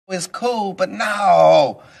It's cool, but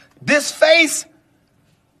no. This face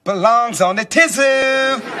belongs on the tissue.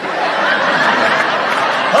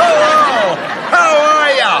 Hello, how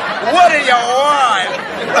are ya? What do you want?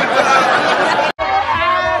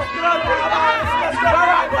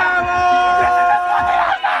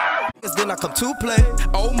 Then I come to play.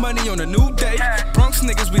 Old money on a new day. Bronx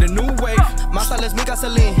niggas, we the new wave. My style is me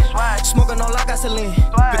gasoline. Smoking all like gasoline.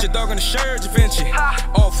 Put your dog on the shirt, Vinci.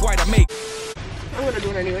 Off-white, I make. I'm gonna do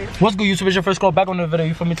it anyway. What's good, YouTube? It's your first call back on the video.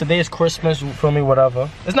 You feel me? Today is Christmas. You feel me? Whatever.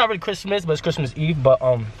 It's not really Christmas, but it's Christmas Eve. But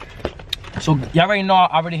so y'all already know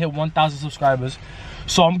I already hit 1,000 subscribers.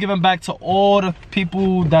 So I'm giving back to all the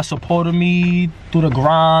people that supported me through the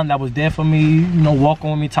grind, that was there for me, you know, walking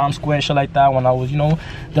with me Times Square and shit like that. When I was, you know,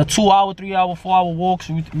 the 2-hour, 3-hour, 4-hour walks,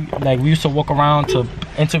 we used to walk around to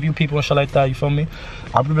interview people and shit like that. You feel me?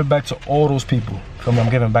 I'm giving back to all those people. You feel me? I'm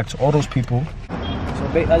giving back to all those people. So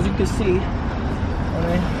as you can see,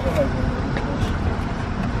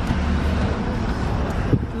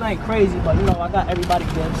 it ain't crazy, but you know, I got everybody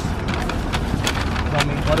gifts. You know what I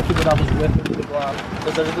mean? All the people that was with me through the grind.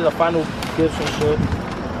 This is the final gifts and shit.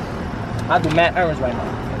 I do mad errands right now.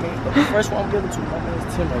 You know what I mean? But the first one I'm giving to, my man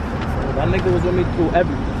is Tim right there. That nigga was with me through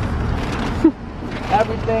everything.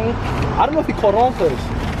 Everything. I don't know if he caught on first.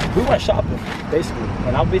 We went shopping, basically.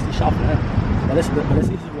 And I basically shopped for him. But let's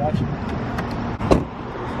see his reaction.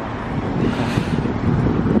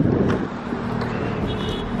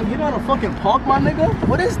 You know how to fucking park, my nigga?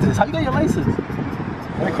 What is this? How you got your license?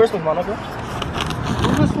 Merry Christmas, my nigga.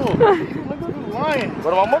 Who's this for? Nigga, you lying.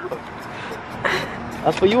 What am I mother?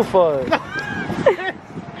 That's for you, for.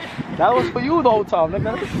 That was for you the whole time,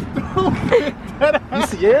 nigga. You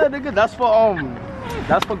see, yeah, nigga, that's for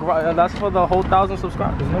the whole 1,000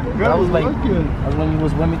 subscribers, nigga. That was like, that's when you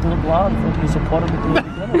was with me through the grind, you supported me through the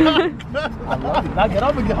beginning. I love you. Now get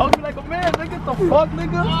up and get hungry like a man, nigga. What the fuck,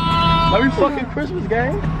 nigga? Merry fucking Christmas,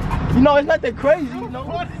 gang. You know, it's not that crazy, you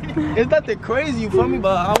know? It's not that crazy, you feel me?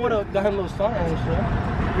 But I would've got him a little something and shit.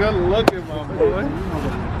 Good looking, my boy.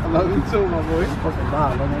 I love you too, my boy. Fucking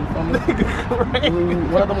nah, nigga, you feel me?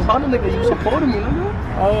 One of them Honda niggas, you supported me, nigga.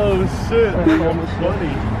 Oh, shit. That was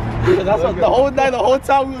funny. Cause that's what, the whole night, the whole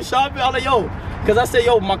time we were shopping, I was like, yo. Cause I said,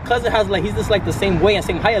 yo, my cousin has like, he's just like the same weight and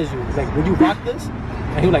same height as you. He's like, would you rock this?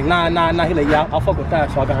 And he was like, nah. He like, yeah, I'll fuck with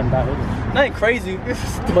that. So I got him that. That ain't crazy. But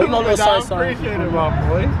you know, little something. I appreciate it, my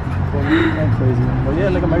boy. Ain't crazy. But yeah,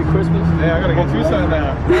 nigga, Merry Christmas. Yeah, I gotta get you something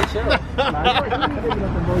now. Yeah, chill.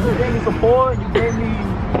 You gave me support. You gave me,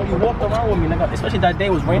 you walked around with me, nigga. Especially that day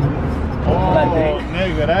was raining. Oh, that day.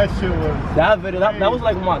 nigga, that shit was. That video, that was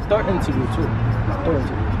like my third interview too. Third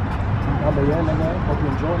interview. But yeah, nigga, hope you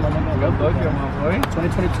enjoy, my nigga. Good luck, my boy.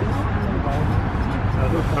 2022.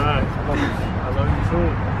 That's fine. I love you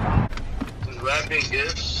too. Wrapping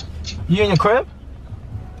gifts. You in your crib?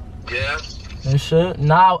 Yeah. And shit.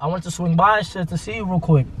 Now I went to swing by and shit to see you real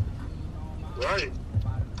quick. Right.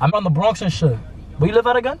 I'm on the Bronx and shit. Where you live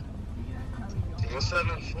at again?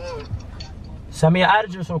 174. Send me your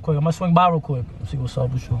address real quick. I'm gonna swing by real quick. See what's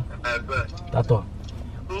up with you. I bet. That's all.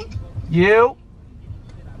 Who? You.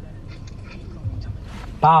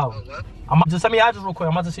 Bow. Just send me your address real quick.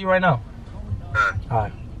 I'm about to see you right now.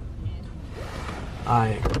 Alright.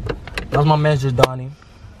 Alright. That's my man, just Donnie.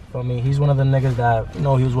 For me, he's one of the niggas that, you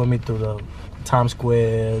know, he was with me through the Times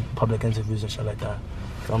Square, public interviews and shit like that.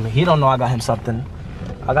 For me, he don't know I got him something.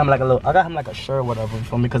 I got him like a shirt or whatever,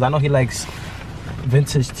 for me, because I know he likes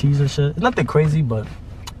vintage tees and shit. It's nothing crazy, but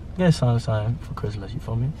yeah, something for Christmas, you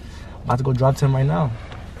feel me? I'm about to go drop to him right now.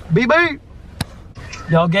 BB!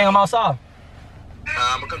 Yo, gang, I'm outside.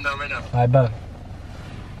 I'm gonna come down right now. Alright, bet.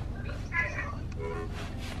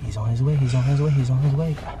 He's on his way, he's on his way, he's on his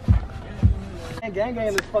way. Gang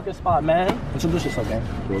in this fucking spot, man. Introduce yourself, gang.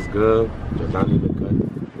 What's good? Jordani look good.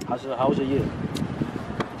 How was your year?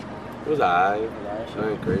 It was alright. It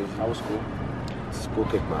ain't crazy. How was school? School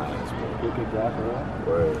kicked my ass, bro. School kicked your ass, for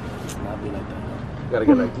real? Word. Not be like that. You gotta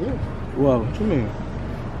get like you. Whoa, what you mean?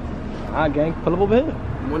 Alright, gang, pull up over here.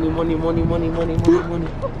 Money.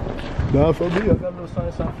 Nah, for me, I got a little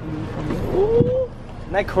something for you. Ooh.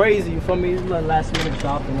 Not crazy, you feel me? It's a little last minute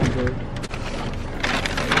shopping and good.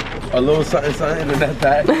 A little something in that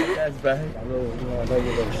bag. That's bag. A little, you know, a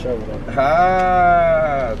little shirt with that.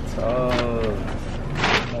 Ah, tough.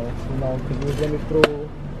 You know, because he was with me through.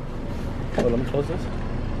 Oh, let me close this.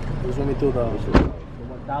 He was with me through the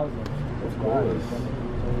 1,000. Of course.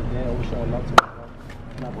 Yeah, we showing love to him.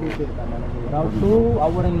 And I appreciate that, man. Without you, I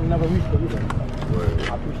wouldn't never reach the either. Word.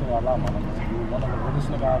 I appreciate a lot, man. You're one of the greatest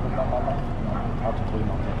niggas I've ever done in my life. I'll just tell you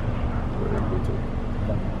my life. Me too.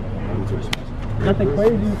 Nothing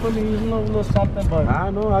crazy, you feel me? You know, a little something, but I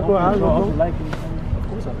know, I go. Like it, of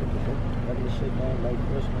course I do. shit, man. Like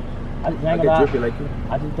Christmas. I I get drippy like you.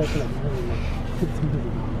 I just that shit like really like 15 minutes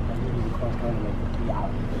ago. Like literally cross country like 3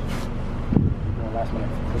 hours. Doing last minute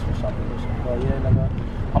Christmas shopping and shit. But yeah, nigga.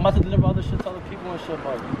 I'm about to deliver other shit to other people and shit,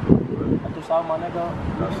 but I do solve my nigga.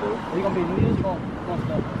 That's it. Are you gonna be New Year's? You gonna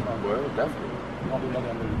step? Well, definitely. You gonna be nigga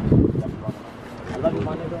on New Year's. Definitely. I love you,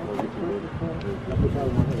 my nigga. Love you, my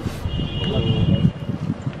nigga. Love you, nigga.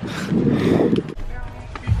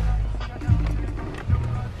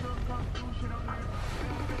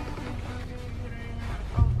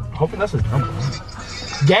 Hoping that's his number.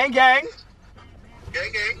 Gang, gang.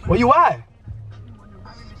 Gang, gang. Where you at?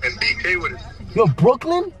 And BK with it. You in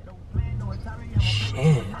Brooklyn?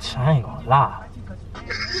 Shit, I ain't gonna lie.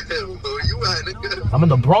 Where you at, nigga? I'm in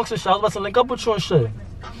the Bronx and shit. I was about to link up with you and shit.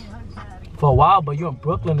 For a while, but you in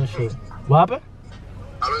Brooklyn and shit. What happened?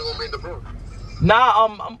 I don't gonna be in the Bronx. Nah,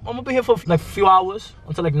 I'm gonna be here for like a few hours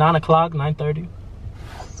until like 9 o'clock, 9:30.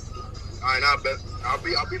 Alright, now bet. I'll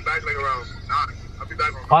be back like around 9. I'll be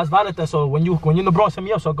back around. Oh, it's valid then. So when you in the Bronx, hit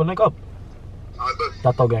me up so I can link up. Alright, bet.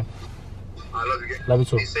 That's all, gang. I love you, gang. Love you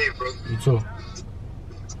too. Be safe, bro. You too.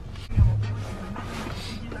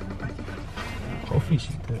 Hopefully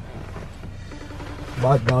she's good. But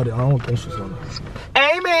I doubt it. I don't think she's gonna.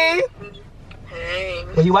 Amy! Hey.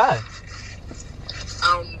 Where you at?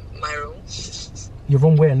 My room. Your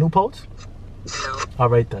room where? Newport? No.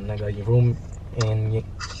 Alright then, nigga. Your room in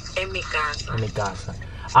En mi casa. mi casa.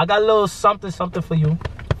 I got a little something for you.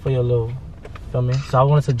 For your little, feel me? So I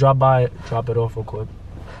wanted to drop it off real quick.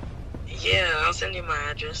 Yeah, I'll send you my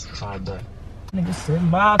address. I bet. Nigga said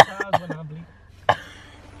my times when I bleed.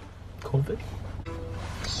 COVID?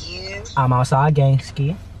 Yeah. I'm outside, gang,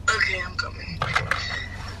 ski. Okay, I'm coming.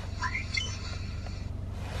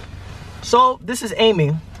 So this is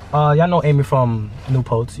Amy. Y'all know Amy from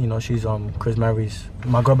Newport. You know, she's Chris Mary's,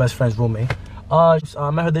 my girl best friend's roommate. I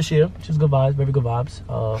met her this year. She's good vibes, very good vibes.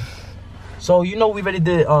 So you know we already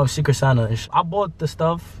did Secret Santa. And I bought the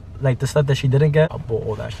stuff, like the stuff that she didn't get. I bought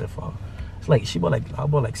all that shit for her. It's like I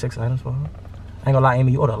bought like 6 items for her. I ain't gonna lie,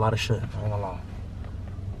 Amy, you ordered a lot of shit. I ain't gonna lie.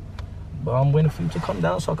 But I'm waiting for you to come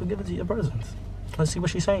down so I could give it to your presents. Let's see what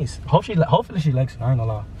she says. Hopefully she likes it. I ain't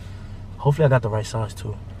gonna lie. Hopefully I got the right size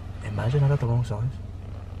too. Imagine I got the wrong size.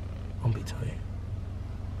 I'm gonna be tired.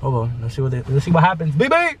 Hold on, let's see what happens.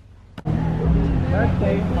 BB!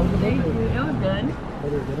 Birthday. How was Thank you. It was good.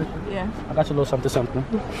 Yeah. I got you a little something.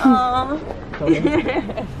 Aww.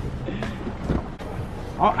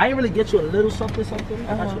 I ain't really get you a little something. I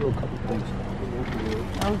got you a little couple things.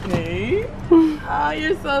 Okay. Oh,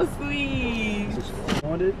 you're so sweet. Just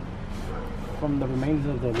wanted from the remains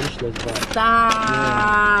of the wish list, but Stop.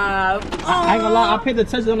 yeah. I ain't gonna lie, I paid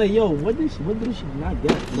attention. I'm like, yo, what did she not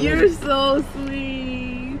get? You're so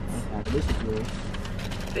sweet. This is yours.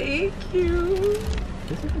 Thank you.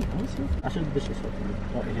 This is I should have disrespected you.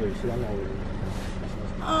 Oh, here, see, I know what it is.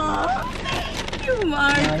 Aw, thank you,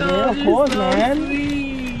 Marco. Yeah, of You're course, so man.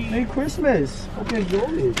 Sweet. Merry Christmas. Hope you enjoy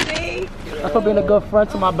it. Thank you. That's for being a good friend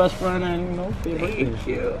to my best friend and, you know, Thank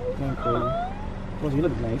you. Well, you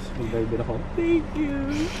look nice. You look very beautiful. Thank you.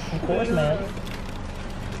 Of course, man.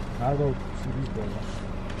 I'll go see these boys.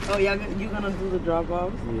 Oh, you gonna do the drop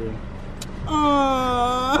off? Yeah.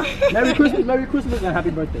 Aww. Merry Christmas, and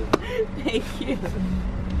happy birthday. Thank you.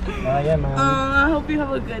 Yeah, man. I hope you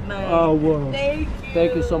have a good night. Oh, wow.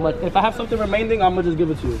 Thank you so much. If I have something remaining, I'm gonna just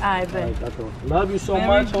give it to you. I bet. Right, that's all. Love you so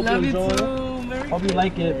much. Hope you enjoy it. Merry Hope you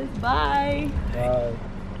like it. Christmas. Bye.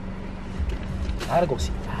 I gotta go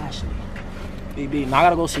see Ashley. BB, now I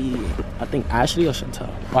gotta go see, I think Ashley or Chantel.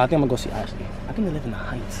 Well, I think I'm gonna go see Ashley. I think they live in the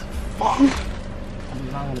Heights. Fuck. I'm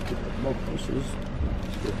not gonna keep it local.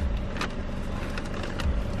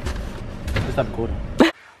 Just stop recording.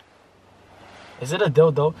 Is it a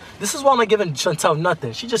dildo? This is why I'm not giving Chantel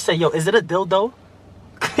nothing. She just said, yo, is it a dildo?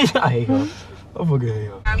 I hate her. I fucking hate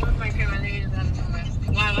her. I'm with my family.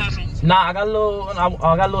 What happened? Nah, I got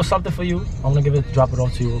a little something for you. I'm gonna drop it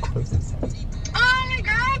off to you real quick. Oh my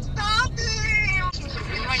God, stop it!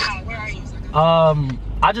 Right now, where are you?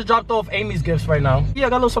 I just dropped off Amy's gifts right now. Yeah, I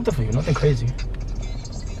got a little something for you. Nothing crazy.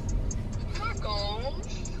 Marco.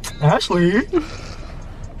 Ashley,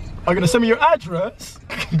 are you gonna send me your address?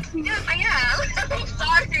 Yes, I am. I'm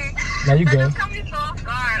sorry. Now you That good. just caught me so off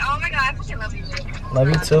guard. Oh my God, I fucking love you. Love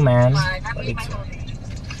you too, man. Love you too.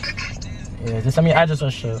 Yeah, just send me your address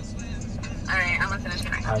and shit. Alright, I'm gonna finish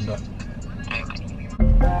it. I bet.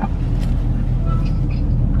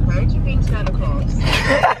 Heard you being Santa Claus.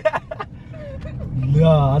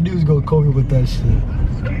 Nah, I knew he was gonna call me with that shit.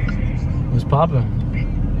 What's poppin'?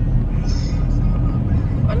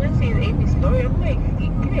 What is saying the 80s story. I'm like,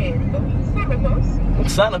 hey, Santa Claus.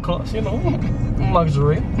 Santa Claus, you know,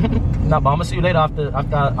 luxury. Nah, but I'm gonna see you later after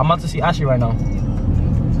I'm about to see Ashley right now.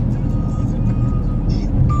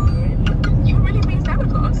 You really mean Santa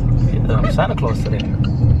Claus? Yeah, I'm Santa Claus today.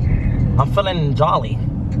 I'm feeling jolly.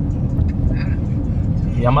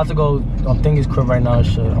 Yeah, I'm about to go on Thingy's crib right now and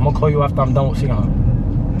shit. I'm gonna call you after I'm done with seeing her.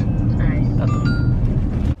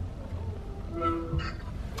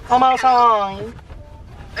 I'm outside.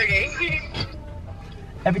 Okay.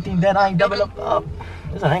 Everything that I ain't developed up.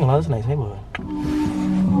 This ain't a nice neighborhood.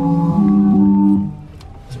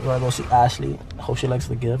 So we're gonna go see Ashley. I hope she likes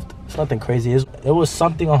the gift. It's nothing crazy. It was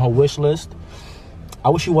something on her wish list. I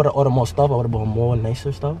wish she would have ordered more stuff. I would have bought more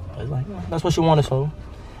nicer stuff. But it's like, that's what she wanted, so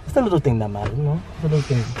it's the little thing that matters, you know? The little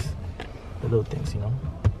things. The little things, you know?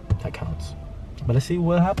 That counts. But let's see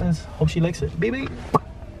what happens. Hope she likes it. Baby.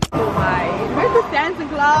 Where's the Santa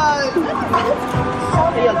Claus?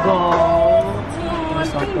 There you go.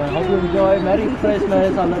 Hope you enjoy. Merry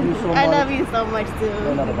Christmas. I love you so much. I love you so much too.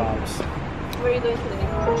 Another vibes. What are you doing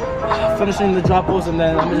today? Finishing the drop-offs and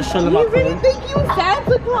then I'm just chilling my You really crib. think you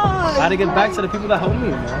Santa Claus? I had to get back to the people that helped me,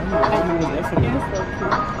 man. They was there for me.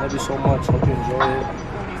 Love you so much. Hope you enjoy it.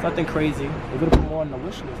 It's nothing crazy. We're gonna put more on the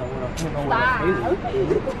wish list. I don't know what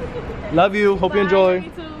crazy. Love you. Hope you enjoy.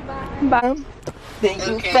 You too. Bye. Bye. Think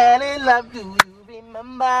you fell in love, do you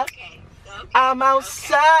remember? I'm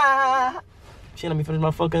outside. She let me finish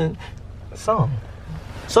my fucking song.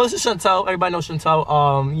 So this is Chantel. Everybody knows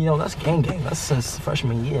Chantel. You know, that's gang. That's since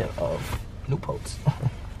freshman year of Newports.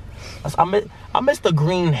 I miss the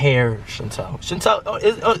green hair Chantel.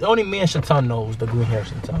 Only me and Chantel knows the green hair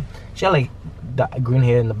Chantel. She had like the green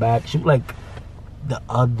hair in the back. She was like the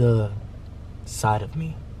other side of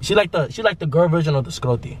me. She like the girl version of the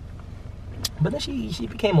Scrotti. But then she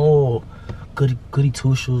became all goody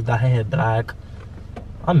two shoes, dyed her hair black.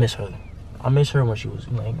 I miss her. I miss her when she was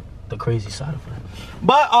like the crazy side of her.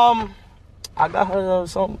 But I got her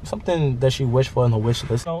something that she wished for in her wish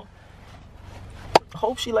list. So I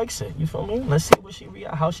hope she likes it. You feel me? Let's see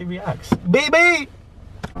how she reacts. Baby!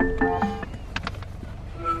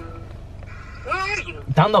 Where are you?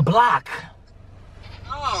 Down the block.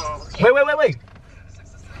 Oh. Wait. Where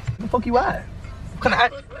the fuck you at? Where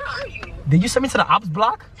are you? Did you send me to the ops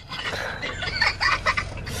block?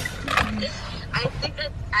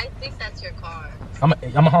 I think that's your car. I'm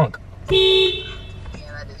a hunk. Yeah,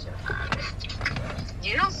 that is your car.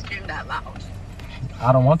 You don't scream that loud.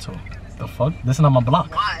 I don't want to. The fuck? This is not my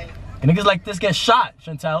block. Why? And niggas like this get shot,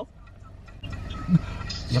 Chantel.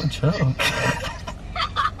 Yo, chill.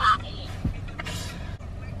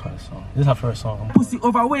 This is her first song. Pussy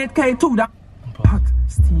overweight, K2 that hot.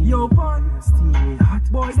 Steamy. Yo, pun. Steamy hot.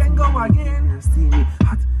 Boy, then go again. Steamy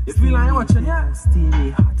hot. You feel like watching, yeah? Steamy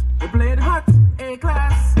hot. You played hot.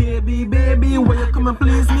 A-class. Baby, when you come and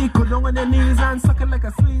please me, go down on your knees and suck it like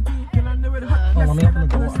a sweetie. Kill on the red hot. Let me open the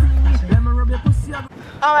door. Let me rub your pussy up.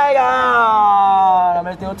 Oh my god!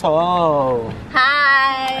 I'm still tall.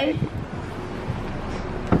 Hi.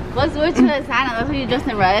 What's with you and Santa? That's what you dressed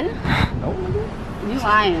in red? No, nigga. You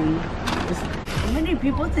lying. How many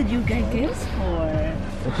people did you get gifts for?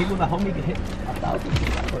 The people that helped me get hit 1,000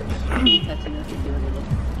 first.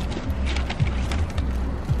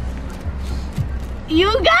 You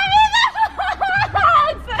got it!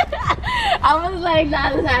 I was like, nah,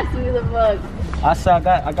 this has to be the book. I said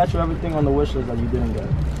I got you everything on the wish list that you didn't get.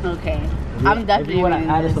 Okay. I'm definitely If you want to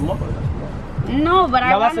reading add this. some more. No, but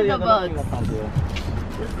I wanted the other book. thing that comes here.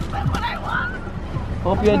 This is what I want.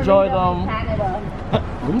 Hope you enjoy them. Canada.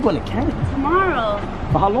 When you going to Canada? Tomorrow.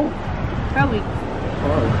 For how long? For a week.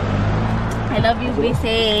 Oh. I love you, be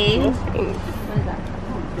safe. What is that?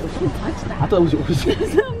 I thought it was yours.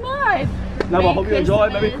 It's not. No, but I hope you enjoy.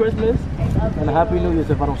 Merry Christmas. I love And a Happy New Year's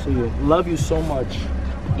if I don't see you. Love you so much.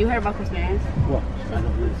 you. Heard about Christmas? What? I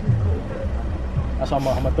know this. That's why I'm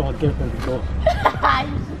gonna throw a gift in the door.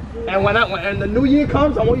 And when the New Year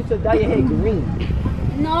comes, I want you to dye your hair green.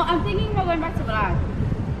 No, I'm thinking we're going back to black.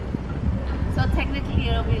 So technically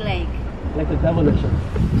it'll be like the devilish.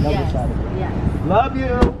 yes. Yes. Love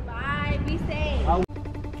you. Bye, be safe.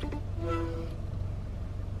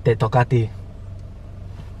 Te toca a ti.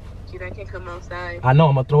 Dude, I can come outside. I know,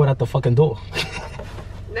 I'm gonna throw it at the fucking door.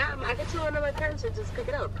 Nah, I can tell one of my parents to just pick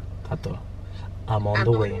it up. Tato, I'm on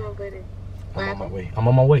the way. I'm on my way. I'm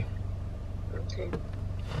on my way. Okay.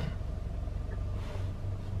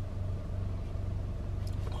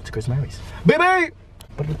 Going to Chris Mary's. Baby!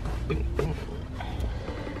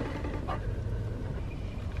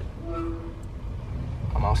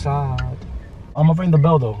 I'm outside. I'm gonna ring the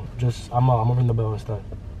bell though. I'm gonna ring the bell instead.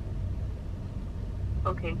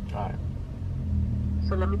 Okay. Alright.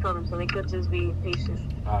 So let me tell them so they could just be patient.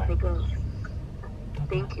 All right. They go.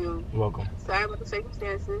 Thank you. You're welcome. Sorry about the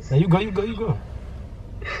circumstances. Yeah, you go.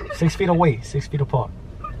 6 feet away, 6 feet apart.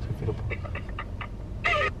 6 feet apart.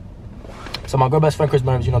 So my girl best friend Chris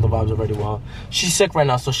Burns, you know the vibes already wild. She's sick right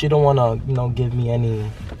now, so she don't wanna, you know, give me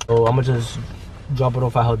any. So I'ma just drop it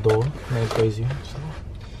off at her door. Man, crazy. So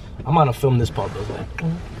I'm gonna film this part though. Like,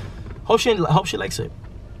 hope she likes it.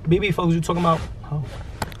 BB, folks, you talking about? Oh.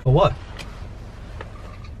 For what?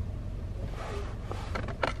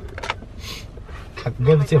 I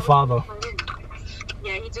give it to your father.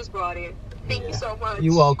 Yeah, he just brought it. Thank you so much.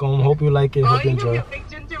 You're welcome. Hope you like it. Hope you enjoy. Your big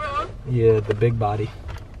ginger ale? Yeah, the big body.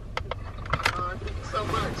 Thank you so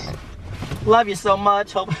much. Love you so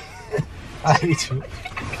much. Hope. I hate you.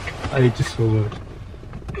 I hate you so much.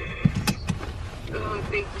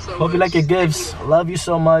 Thank you so much. Hope you like your gifts. Love you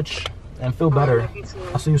so much. And feel better. Love you too.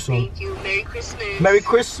 I'll see you soon. Thank you. Merry Christmas. Merry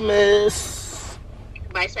Christmas.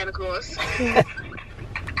 Bye, Santa Claus.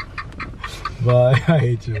 Bye. I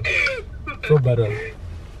hate you. Feel better.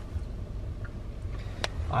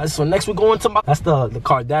 Alright, so next we're going to that's the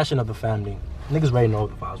Kardashian of the family. Niggas already know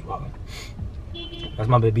the vibes, bro. That's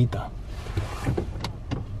my bebita.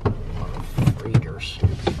 Freakers.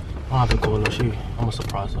 I don't have to call her. I'm gonna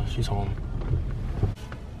surprise her. She's home.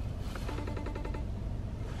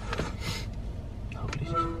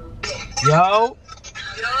 Yo.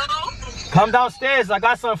 Come downstairs. I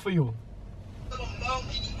got something for you.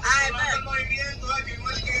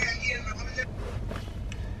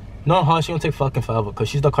 No, huh? She don't take fucking forever because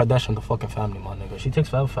she's the Kardashian of the fucking family, my nigga. She takes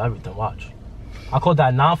forever for everything. Watch. I call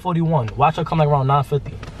that 9:41. Watch her come like around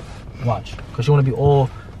 9:50. Watch. Because she want to be all...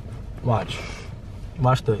 Watch.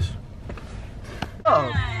 Watch this.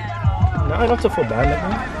 Oh. No, I don't feel bad,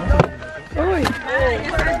 nigga.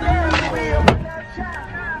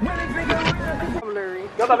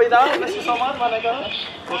 Yo, baby, thank you so much, my nigga.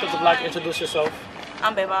 Welcome to Black. Introduce yourself.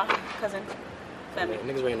 I'm Beba, cousin, family. Yeah,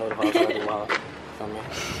 niggas already know the vibes already. Wow.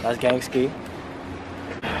 That's gang ski. We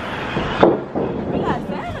got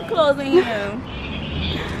Santa Claus in here.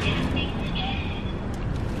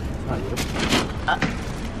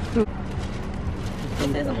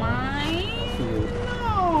 This is mine.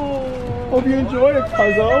 No. Hope you enjoy it,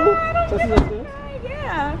 cuzzo.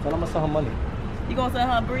 Yeah. Tell him to send her money. You gonna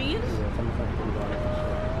send her a breeze? Yeah, tell me $30.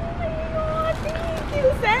 Thank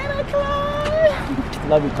you, Santa Claus.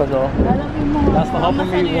 Love you, cuzzo. I love you more. That's for helping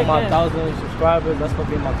me with my 1,000 subscribers. That's for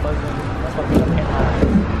being my cousin. That's for being a king.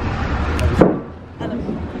 I love you.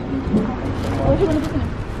 What you wanna do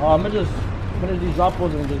tonight? I'm gonna just finish these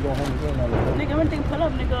drop-offs and just go home. Nigga, everything pull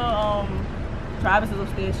up, nigga. Travis is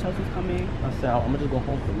upstairs, Chelsea's coming. I said, I'm gonna just go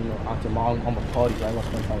home for, you know, after tomorrow I'm gonna party, so I ain't gonna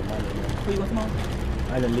spend time with my nigga. Who you going tomorrow?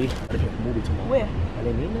 L&E. I just a movie tomorrow. Where?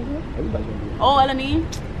 L&E, nigga? Everybody's gonna be there. Oh, L&E?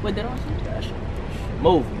 With Ditto? That shit.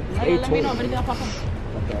 Move. Let me know, but it's pop up.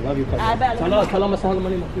 Okay, I love you, cousin. I bet. Tell her I'm gonna send her the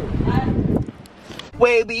money in my queue.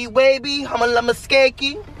 Wavy, I'm a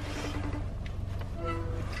lamaskeki.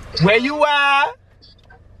 Where you at?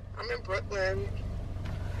 I'm in Brooklyn.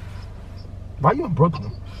 Why you in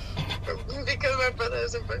Brooklyn? Because my brother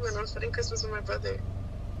is in Brooklyn. I'm spending Christmas with my brother.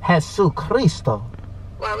 Jesus Cristo.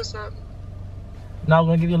 Why, what's up? Now I'm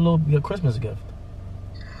gonna give you your Christmas gift.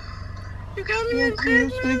 You got me a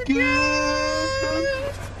Christmas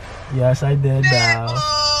gift. Yes, I did.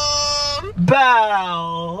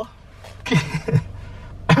 Bow.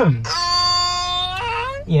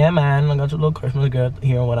 Yeah, man, I got your little Christmas gift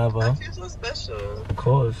here and whatever. I feel so special. Of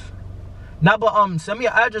course. Nah, but send me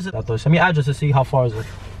your address. Send me your address to see how far is it.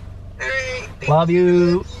 Alright. Love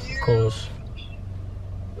you. Of course.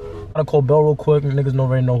 I'm gonna call Belle real quick. Niggas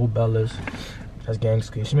already know who Belle is. That's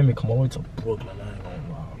gangster. She made me come all the way to Brooklyn. I ain't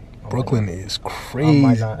gonna lie. Brooklyn is crazy. I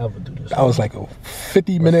might not ever do this. That was like a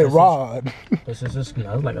 50-minute ride. But since it's,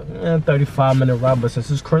 no, it's like a 35-minute ride. But since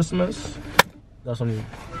it's Christmas, that's when you.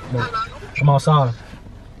 I'm outside.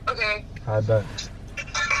 Okay. I bet.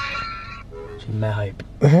 She mad hype.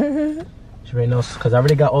 She already knows, because I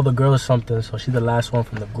already got all the girls something, so she's the last one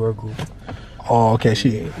from the girl group. Oh, okay.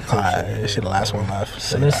 She the last one left.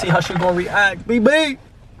 So let's see how she gonna react. BB!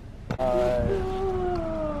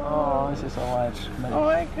 Oh, this is so much. Oh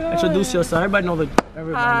my god. Introduce yourself. Everybody know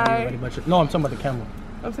everybody but you. No, I'm talking about the camera.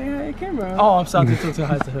 I'm saying hi to camera. Oh, I'm sorry to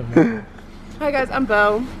hi to him. Man. Hi guys, I'm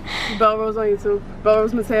Belle. Belle Rose on YouTube. Belle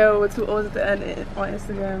Rose Mateo with 2 O's at the end on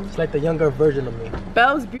Instagram. It's like the younger version of me.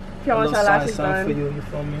 Belle's beautiful. If y'all want y'all lashes done. For you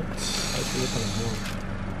feel me?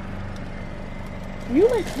 You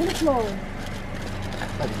like Santa Claus.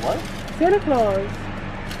 Like what? Santa Claus.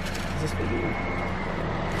 Is this for you?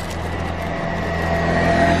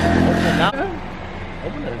 Open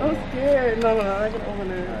open it. I'm scared. No, I can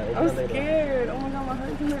open it. Right, I'm scared. Oh my god, my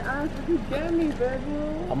heart's in my eyes. You get me, baby.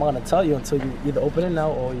 I'm not gonna tell you until you either open it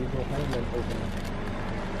now or you go home and open it.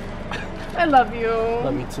 I love you.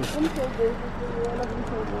 Love you too. I'm so grateful for you. I love you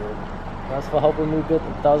so much. Thanks for helping me get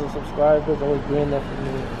 1,000 subscribers. Always being there for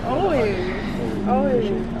me. Always. Always. I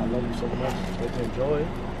love you so much. Hope you enjoy.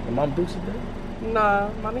 Your mom Dukes today? Nah,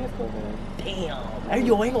 mommy has COVID. Damn. Hey,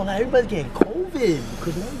 yo, I ain't gonna lie. Everybody's getting COVID.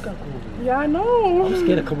 Because mommy got COVID. Yeah, I know. I'm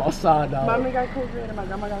scared to come outside now. Mommy got COVID and my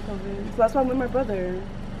grandma got COVID. So that's why I'm with my brother.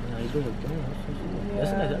 Yeah, you doing good. Yeah.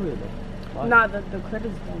 That's a nice area though. Nah, the crib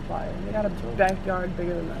is on fire. They got a backyard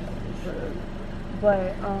bigger than that.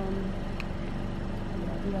 But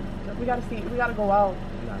we gotta see. We gotta go out.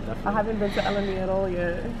 Nah, definitely. I haven't been to LME at all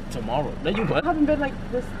yet. Tomorrow. Then you what? I haven't been like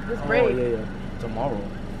this break. Oh yeah. Tomorrow.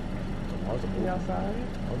 Tomorrow's a You outside?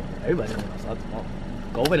 Everybody's going outside tomorrow.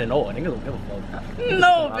 Go in and over. Niggas don't give a fuck.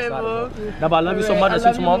 No, baby. Nah, but I love you so much. I'll see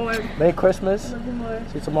you tomorrow. Merry Christmas. I love you more.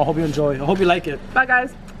 See you tomorrow. Hope you enjoy. I hope you like it. Bye,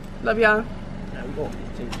 guys. Love y'all. There we go.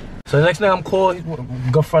 So the next thing I'm cool, he's a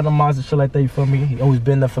good friend of mine and shit like that, you feel me? He always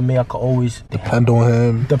been there for me. I could always depend on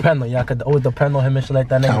him. I could always depend on him and shit like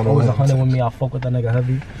that. Nigga always 100 with me. I fuck with that nigga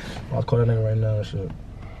heavy. I'll call that nigga right now and shit.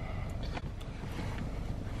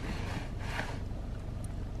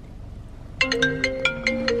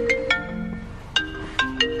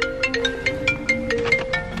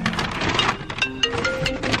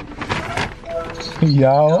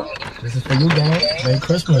 Yo. This is for you, gang. Merry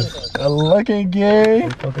Christmas. Good looking, gang. Merry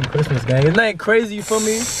fucking Christmas, gang. It's not crazy, you feel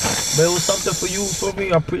me? But it was something for you feel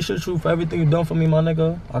me? I appreciate you for everything you done for me, my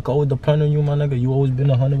nigga. I could always depend on you, my nigga. You always been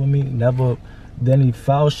 100 with me. Never did any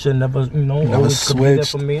foul shit. Never, you know, never always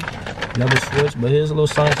switched. For me. Never switched. But here's a little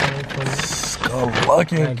sign for me. Good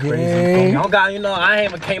looking, gang. I don't got, you know, I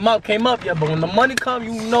ain't even came up yet. But when the money come,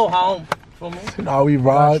 you know how I'm. Feel me? Now we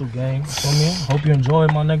ride. You, gang. Feel me? Hope you enjoy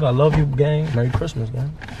it, my nigga. I love you, gang. Merry Christmas,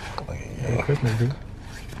 gang. Merry Christmas, dude.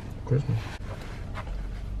 Christmas.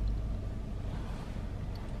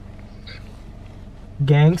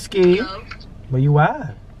 Gang ski. Hello? Where you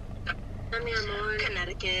at? I'm in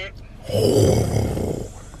Connecticut.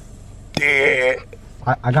 Yeah.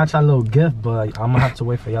 I got y'all a little gift, but I'm gonna have to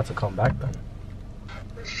wait for y'all to come back then.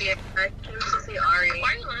 Yeah, I came to see Ari.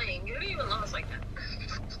 Why are you lying? You don't even know us like that.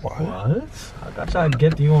 What? I got y'all a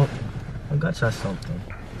gift. I got y'all something.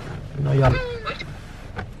 You know y'all.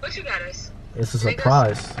 What you got us? It's a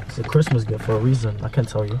surprise. It's a Christmas gift for a reason. I can't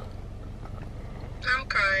tell you. I'm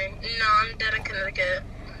crying. No, I'm dead in Connecticut.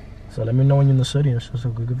 So let me know when you're in the city and shit, so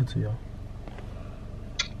I can give it to you.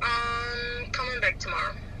 Coming back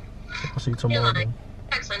tomorrow. I'll see you tomorrow. Then.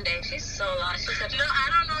 Back Sunday. She's so lost. She said, no, I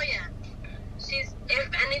don't know yet. If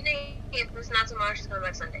anything, if it's not tomorrow, she's coming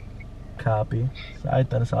back Sunday. Copy. Alright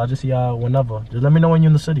then, so I'll just see y'all whenever. Just let me know when you're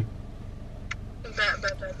in the city.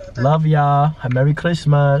 Bet. Love y'all. Merry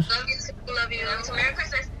Christmas. Love you too. Love you. Merry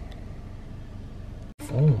Christmas.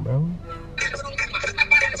 Phone, bro.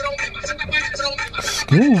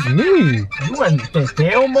 Excuse me. You in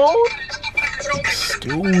Teteo mode?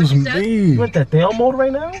 Excuse me. You in Teteo mode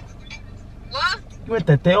right now? What? You in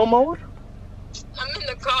Teteo mode? I'm in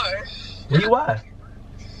the car. Where you at?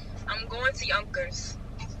 I'm going to Yonkers.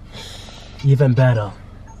 Even better.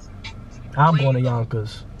 I'm going to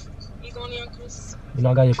Yonkers. You going to Yonkers? You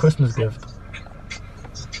know I got your Christmas gift.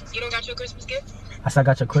 You don't got your Christmas gift? I said I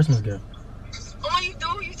got your Christmas gift. Oh, you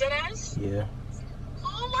do? You dead ass? Yeah.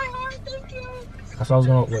 Oh my heart, thank you. That's why I was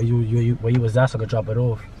gonna where you was at so I could drop it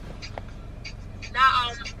off.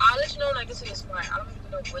 Now I'll let you know when I get to the spot. I don't even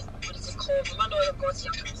know what is it called. I know I'm going to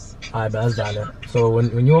Yonkers. Alright, but that's got it. So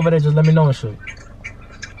when you over there, just let me know and shit.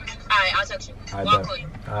 Alright, I'll text you. Alright, I'll call you.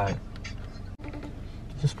 Alright.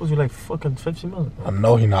 You're supposed to be like fucking 50 minutes. I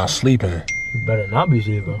know he not sleeping. You better not be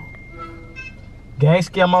sleeping.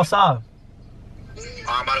 Gangski, I'm outside.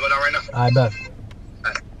 I'm about to go down right now. Alright, bet.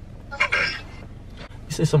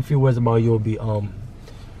 You say some few words about you will be so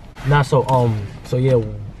yeah,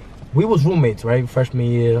 we was roommates, right? Freshman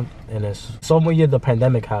year, and then sophomore year the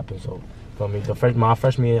pandemic happened. So for me, my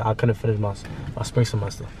freshman year I couldn't finish my spring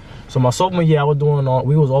semester. So my sophomore year we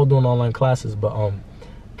was all doing online classes, but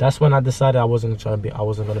that's when I decided I wasn't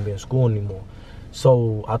gonna be in school anymore.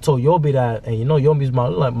 So I told Yobi that, and you know Yobi's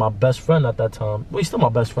my best friend at that time. Well, he's still my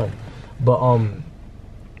best friend, but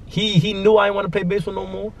he knew I didn't want to play baseball no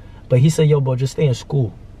more. But he said, yo, bro, just stay in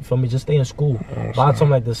school. You feel me? Just stay in school. But I told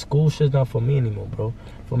him, like, the school shit's not for me anymore, bro.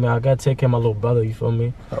 For me, I gotta take care of my little brother, you feel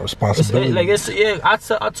me? That responsibility. I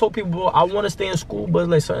told people, bro, I want to stay in school, but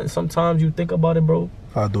like sometimes you think about it, bro.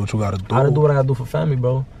 Gotta do what you gotta do. I gotta do what I gotta do for family,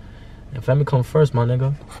 bro. And family come first, my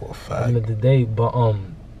nigga. For a fact. At the end of the day, but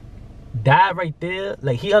that right there,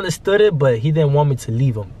 like he understood it, but he didn't want me to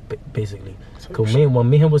leave him, basically. Cause when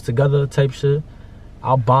me and him was together, type shit,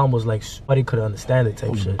 our bond was like somebody couldn't understand it,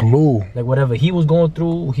 type shit. Glue. Like whatever he was going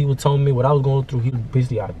through, he would tell me what I was going through. He was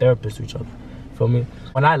basically our therapist to each other. Feel me?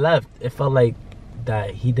 When I left, it felt like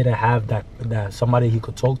that he didn't have that somebody he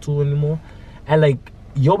could talk to anymore, and like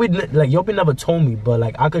Yobi never told me, but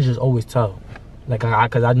like I could just always tell, like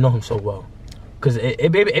cause I know him so well. Cause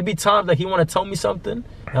it be times that he wanna tell me something,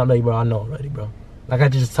 and I'm like, bro, I know already, bro. Like I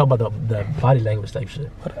just tell by the body language type shit.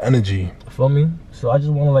 What energy. Feel me? So I just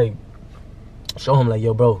wanna like show him like,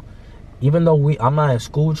 yo, bro, even though I'm not in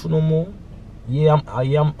school with you no more,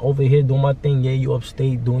 I'm over here doing my thing. Yeah, you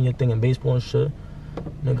upstate doing your thing in baseball and shit.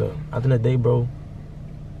 Nigga, at the end of the day, bro,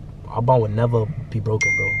 our bond would never be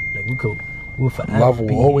broken, bro. Like we'll forever love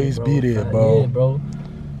will always be there, bro. Yeah, bro.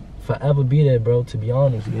 Forever be there, bro, to be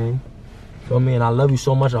honest, gang. Feel me? And I love you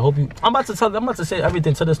so much. I hope you I'm about to say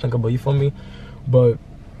everything to this nigga, but you feel me? But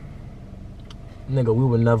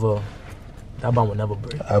nigga, that bond would never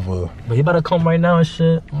break. Ever. But he better come right now and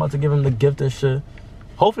shit. I'm about to give him the gift and shit.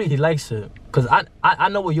 Hopefully he likes it. Cause I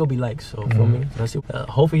know what Yobi likes, so feel me? Let's see.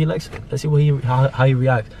 Hopefully he likes it. Let's see what how he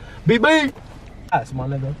reacts. BB! That's my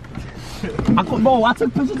nigga. I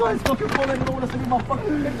took pictures on his fucking phone. I don't want to send me my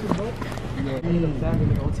fucking pictures, bro.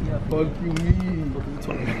 Fuck you mean?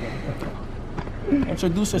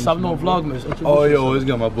 Introduce yourself, no vlogmas. Oh, yo, what's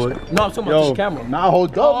good, my boy? No, I'm talking about this camera. Nah,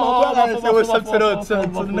 hold up, my brother. I said what's up to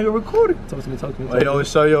the nigga recording. Talk to me. Oh, yo,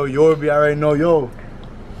 so yo, Yorby, I already know, yo.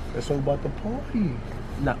 Let's talk about the party.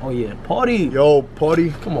 Nah, oh yeah, party. Yo,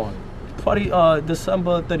 party. Come on. Party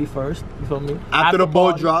December 31st, you feel me? After the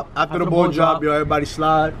ball drop, yo, everybody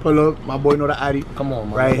slide, pull up. My boy know the Addy. Come on,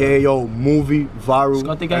 man. Right here, yo, movie, viral,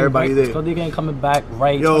 everybody there. Scotty gang coming back,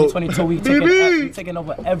 right? Yo, 2022, we taking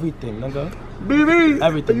over everything, nigga. BB,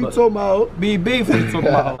 everything. What you talking about? BB, what you talking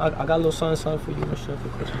about? I got a little something for you and shit for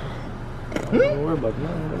Christmas. Don't worry about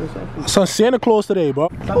it. Son, Santa Claus today, bro.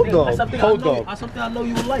 Hold up. Something I know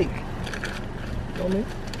you would like. You know me?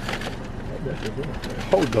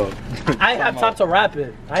 Hold up. I ain't have time to rap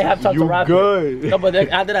it. You good. No, but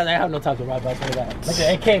after that, I have no time to rap it. I swear to God. Like,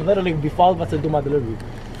 it came literally before I was about to do my delivery.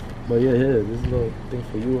 But yeah, here, this is a little thing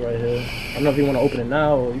for you right here. I don't know if you want to open it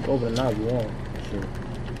now, or you can open it now if you want.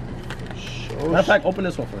 Sure. Matter of fact, open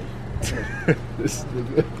this one first. This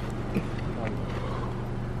nigga.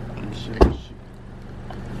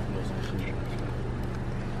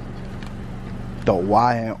 The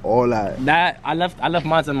Y and all that. That I left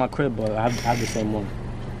mine in my crib, but I have the same one.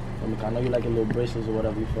 I know you like your little bracelets or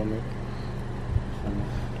whatever, you feel me?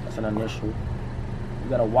 That's an initial. You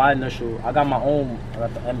got a Y initial. I got my own. I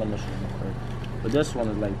got the M initial in my crib. But this one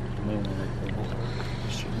is like the main one.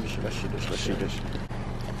 Let's see this.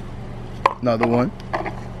 Another one.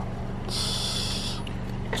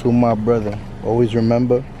 To my brother. Always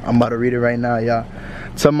remember. I'm about to read it right now, y'all.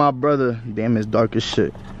 To my brother. Damn, it's dark as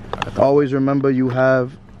shit. Always remember you are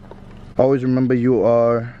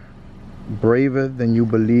braver than you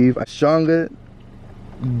believe, stronger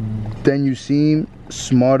than you seem,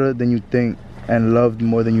 smarter than you think, and loved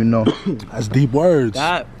more than you know. That's deep words.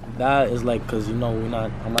 That is like, cause you know I'm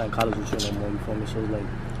not in college with you no more, you feel me? So it's like,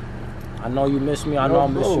 I know you miss me, I know I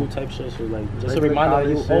miss you type shit. So like, just a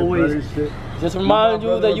reminder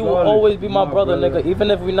that you will always be my brother, nigga.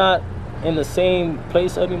 Even if we're not in the same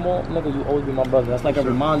place anymore, nigga, you always be my brother. That's like a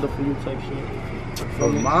reminder for you type shit.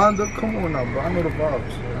 Reminder? Come on now, bro. I know the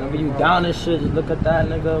vibes. Whenever you down and shit, just look at that,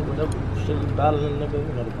 nigga. Whatever shit you battling, nigga,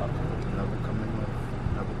 you know the vibes. Never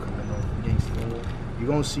coming off. Gangsta. You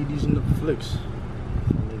gonna see these in the flicks.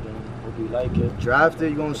 Hope you like it. Draft it,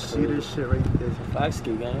 you gonna see this shit right there. It's a fact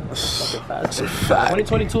ski, gang. That's a fucking fact ski.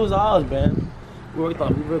 2022 is ours, man. We worked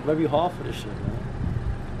very hard for this shit, man.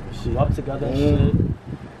 We up together and shit.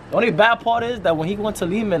 The only bad part is that when he went to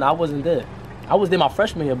Lehman, I wasn't there. I was there my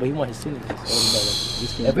freshman year, but he went his senior year.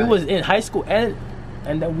 So if we was in high school and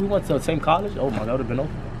then we went to the same college, oh my God, that would have been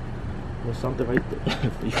over. There's something right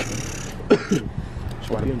there for you. That's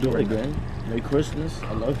why you enjoy it, gang. Merry Christmas.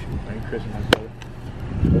 I love you. Merry Christmas, my brother.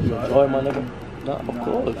 Enjoy, my nigga. Nah, of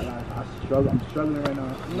course. I'm struggling right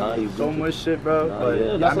now. Nah, you so much shit, bro. Nah, but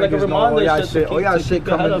yeah, that's like a reminder. All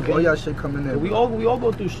y'all shit coming in. We all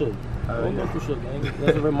go through shit. We all go through shit, gang.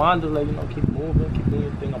 That's a reminder, like, you know, keep moving, keep doing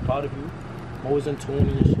your thing. I'm proud of you. I'm always in tune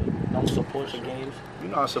and shit. I'm support your games. You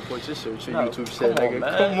know I support your shit with your YouTube Come shit, on, nigga.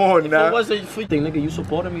 Man. Come on now. If it wasn't for you, nigga, you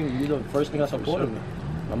supported me. You the first nigga that supported me.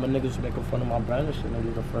 I'm a niggas making fun of my brand and shit, nigga.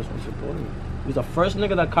 You the first one supporting me. You was the first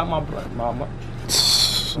nigga that caught my merch.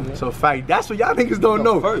 So fact, that's what y'all niggas don't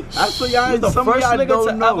know. That's what y'all. He was the first nigga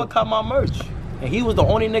to ever cut my merch, and he was the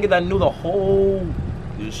only nigga that knew the whole,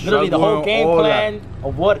 literally the whole game plan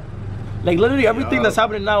of what Like literally everything that's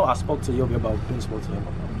happening now, I spoke to Yobi about. Been spoke to him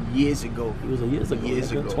about. Years ago. It was years ago.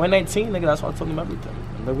 Years ago. 2019, nigga. That's why I told him everything.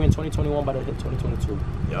 And we're in 2021, about to hit 2022.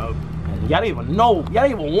 Yup. And y'all don't even know. Y'all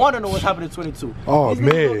don't even want to know what's happening in 22. Oh, These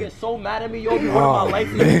man. niggas gonna get so mad at me, Yobi. What my life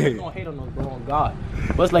niggas gonna hate on us, bro. On God.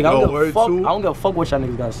 But it's like I don't give a fuck. I don't give a fuck what y'all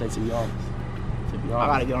niggas gotta say, to be honest. I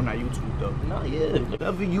gotta get on that YouTube though. Nah, yeah.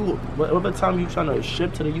 Whatever time you trying to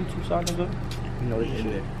ship to the YouTube side, nigga. You know this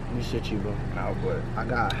shit. Let me shit you, bro. Nah, but I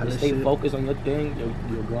got hella stay shit. focused on your thing,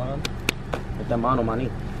 your grind. Put that mind on my knee.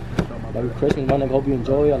 Merry Christmas, my nigga. Hope you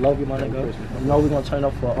enjoy. I love you, my nigga. You know we gonna turn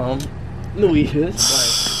up for New Year's.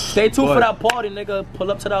 Stay tuned for that party, nigga.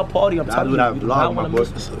 Pull up to that party. I'm telling you. That vlog, my boy.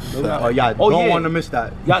 Oh, y'all don't want to miss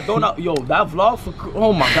that. Y'all don't. Yo, that vlog for.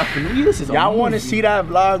 Oh my God, for New Year's is. Y'all want to see that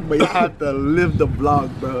vlog, but y'all have to live the vlog,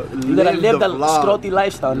 bro. You gotta live the Scrotty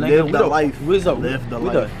lifestyle, nigga. Live the life. Live the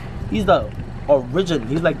life. He's the original.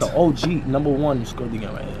 He's like the OG #1 Scrotty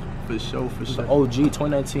guy right here. For sure, for sure. The OG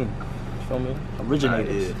 2019. You feel me?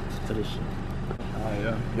 Originators to this shit.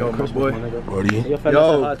 Yeah. Yo, my boy. Your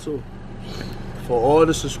fellas too. For all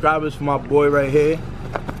the subscribers for my boy right here,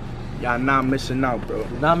 y'all not missing out, bro.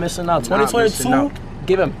 You're not missing out. 2022,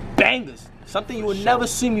 giving bangers. Something you would never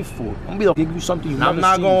see me for. I'm gonna give you something you never see. I'm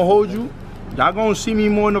not gonna hold you. Y'all gonna see me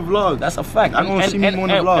more in the vlog. That's a fact. Y'all gonna see me more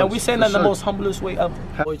in the vlog. And we saying that in the most humblest way ever.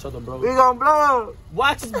 For each other, bro. We gonna blow.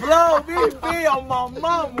 Watch us blow, BB on my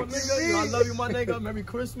mama, nigga. Yo, I love you, my nigga. Merry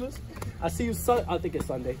Christmas. I see you I think it's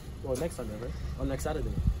Sunday. Or next Sunday, right? Or next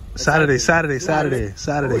Saturday. Saturday.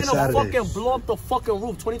 We're gonna fucking blow up the fucking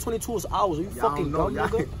roof. 2022 is ours. Are you fucking dumb,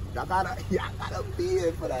 nigga? Y'all gotta be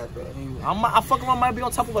here for that, bro. I fucking might be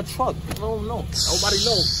on top of a truck. I don't know. Nobody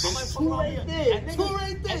knows. Two right there.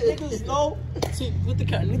 Niggas know. See, with the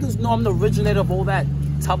cat, niggas know I'm the originator of all that.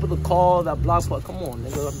 Top of the car, that block spot. Come on,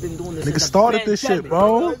 nigga. I've been doing this. Nigga started this shit,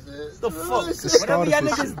 bro. The fuck? Whatever y'all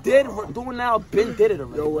niggas did, doing now, Ben did it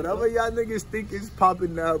already. Yo, whatever y'all niggas think is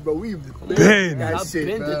popping now, bro, we Ben that shit,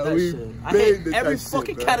 did bro. that shit. I hit every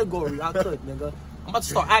fucking category I could, nigga. I'm about to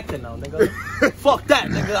start acting now, nigga. Fuck that,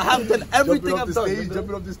 nigga. I have done everything I've done.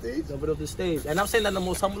 Jumping up the stage? Jumping up the stage. And I'm saying that in the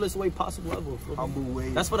most humblest way possible ever. Humble way.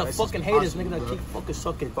 That's for the fucking haters, nigga, that keep fucking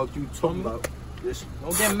sucking. Fuck you talking about?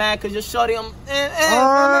 Don't get mad because you're shorty. I'm fuck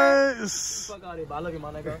out of here, but I love you,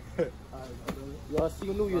 my nigga. Yo, I'll see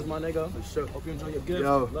you New Year's, my nigga. For sure. Hope you enjoy your gift.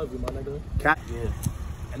 Yo. Love you, my nigga. Yeah.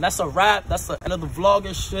 And that's a wrap. That's the end of the vlog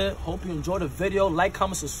and shit. Hope you enjoyed the video. Like,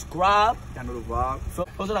 comment, subscribe. Y'all know the vibe.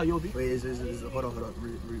 Close it out, Yobi. Wait, hold on. Wait,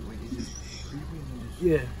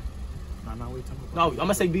 yeah. Nah, wait. No, I'm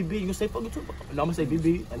gonna say BB. You gonna say fucking too. No, I'm gonna say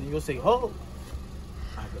BB, and then you gonna say ho.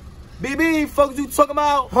 BB, fuck you talking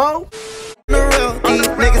about? Ho. The real deep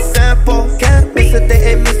nigga sample.